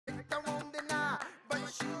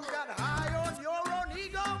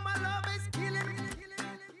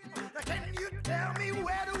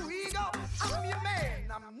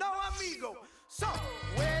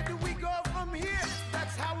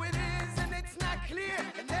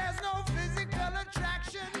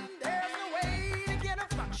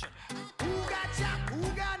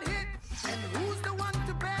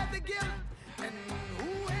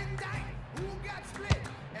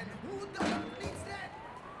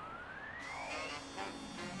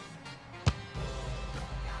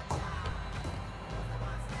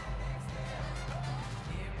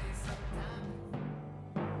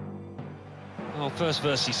Well, first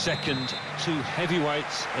versus second, two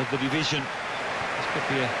heavyweights of the division. This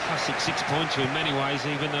could be a classic six-pointer in many ways,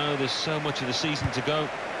 even though there's so much of the season to go.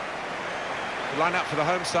 The line-up for the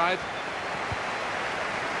home side.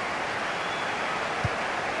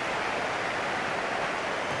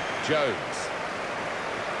 Jones.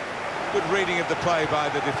 Good reading of the play by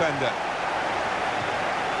the defender.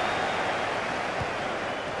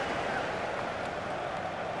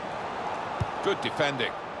 Good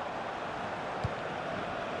defending.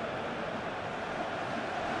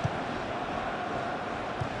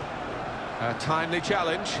 A timely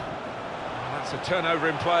challenge. That's a turnover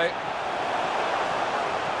in play.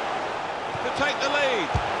 To take the lead.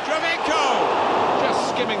 joevin, just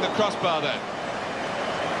skimming the crossbar there.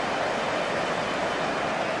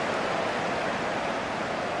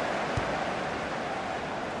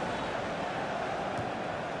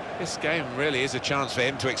 This game really is a chance for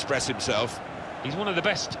him to express himself. He's one of the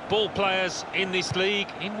best ball players in this league,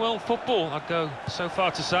 in world football, I'd go so far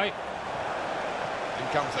to say. In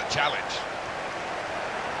comes the challenge.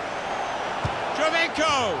 joevin!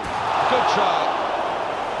 Good try.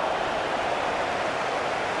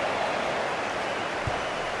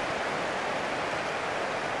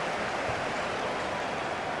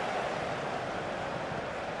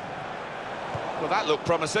 Well, that looked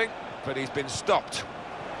promising, but he's been stopped.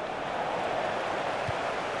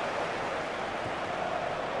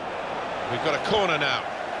 We've got a corner now.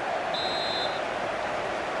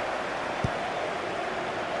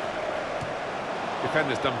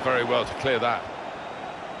 Defender's done very well to clear that.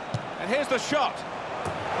 And here's the shot.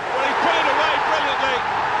 Well, he put it away brilliantly.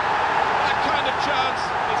 That kind of chance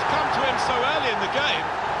has come to him so early in the game.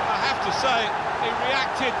 I have to say, he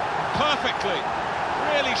reacted perfectly.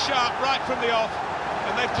 Really sharp right from the off,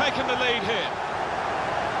 and they've taken the lead here.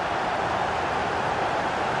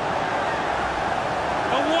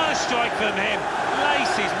 Oh, what a strike from him.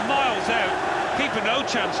 Laces miles out. Keeper no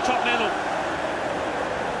chance, top middle.